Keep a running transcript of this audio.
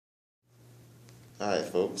All right,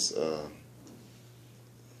 folks.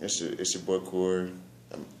 It's your boy Corey.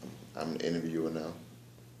 I'm the interviewer now.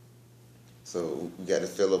 So we got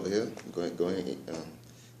this fella over here. Go ahead and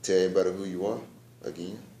tell everybody who you are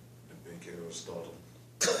again. The big Aristotle.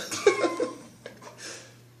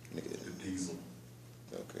 Nigga. The Diesel.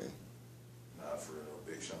 Okay. Nah, for real.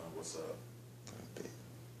 Big Sean, what's up?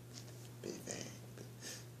 Big bang.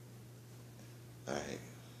 All right.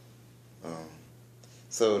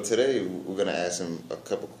 So today we're gonna ask him a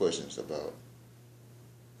couple questions about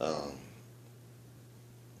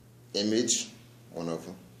image, one of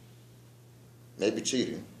them. Maybe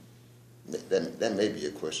cheating. That may be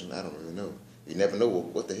a question. I don't really know. You never know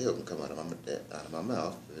what the hell can come out of my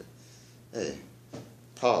mouth. But hey,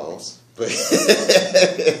 pause. But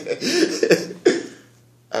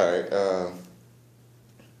all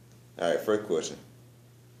right. First question.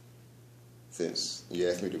 Since you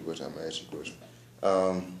asked me the question, I'm gonna ask you a question.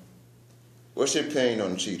 What's your opinion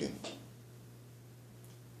on cheating?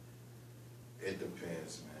 It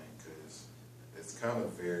depends, man, because it's kind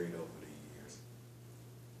of varied over the years.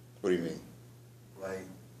 What do you mean? Like,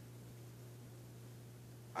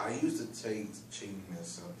 I used to take cheating as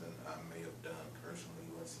something I may have done personally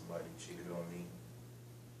when somebody cheated on me.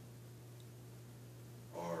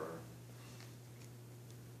 Or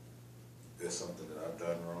it's something that I've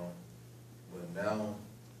done wrong. But now,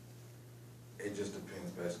 it just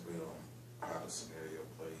depends basically on how the scenario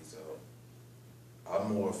plays out.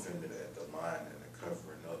 I'm more offended at the lying and the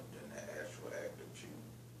covering up than the actual act of cheating.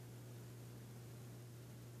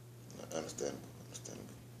 Understandable.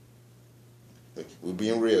 Look, we're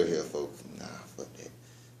being real here, folks. Nah, fuck that.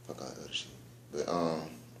 Fuck all that other shit. But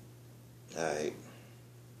alright.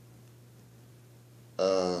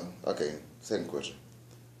 Okay, second question.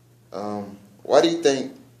 Why do you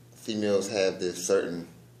think females have this certain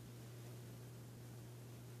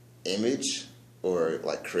image or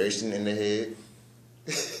like creation in their head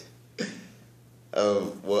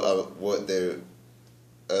of what their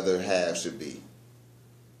other half should be?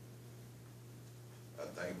 I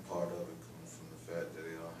think part of it comes from the fact that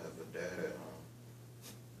they don't have a dad at home.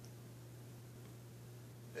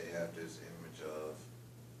 They have this image of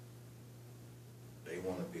they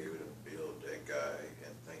want to be able to build that guy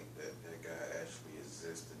and think that that guy actually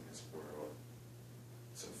exists in this world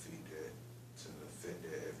to feed that, to fit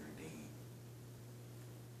their every need.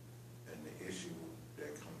 And the issue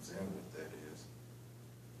that comes in with that is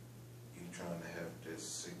you trying to have this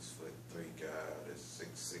 6'3" guy, this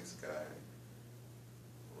 6'6" guy,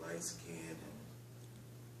 light skinned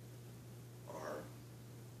or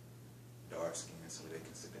dark skinned, so they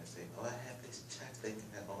can sit there and say, oh, I have this check, they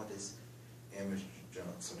can have all this image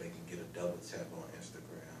junk so they can get a double tap on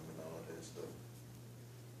Instagram and all that stuff.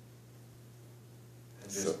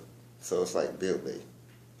 And just, So it's like build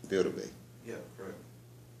a bay. yeah, correct.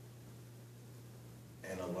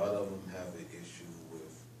 And a lot of them have an issue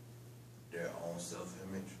with their own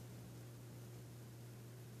self-image.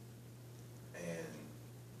 And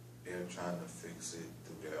they're trying to fix it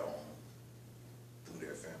through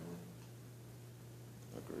their family.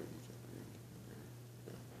 Agreed.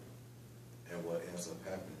 And what ends up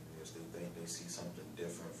happening is they think they see something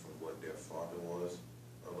different from what their father was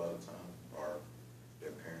a lot of times, or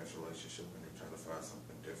their parents' relationship, and they're trying to find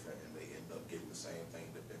something different, and they end up getting the same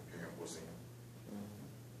thing that their parent was in.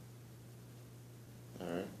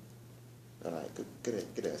 All right. Good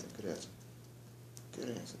answer.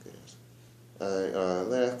 All right.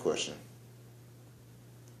 Last question.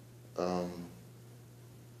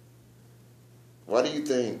 Why do you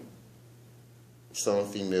think some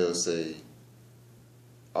females say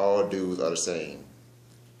all dudes are the same?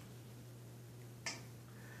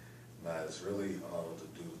 Now, it's really all the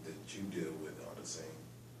dudes that you deal with are the same.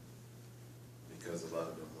 Because a lot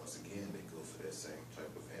of them, once again, they go for that same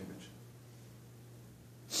type of image.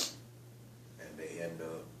 And they end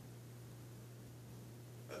up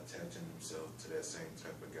attaching themselves to that same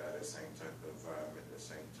type of guy, that same type of environment, that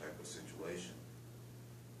same type of situation.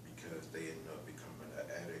 Because they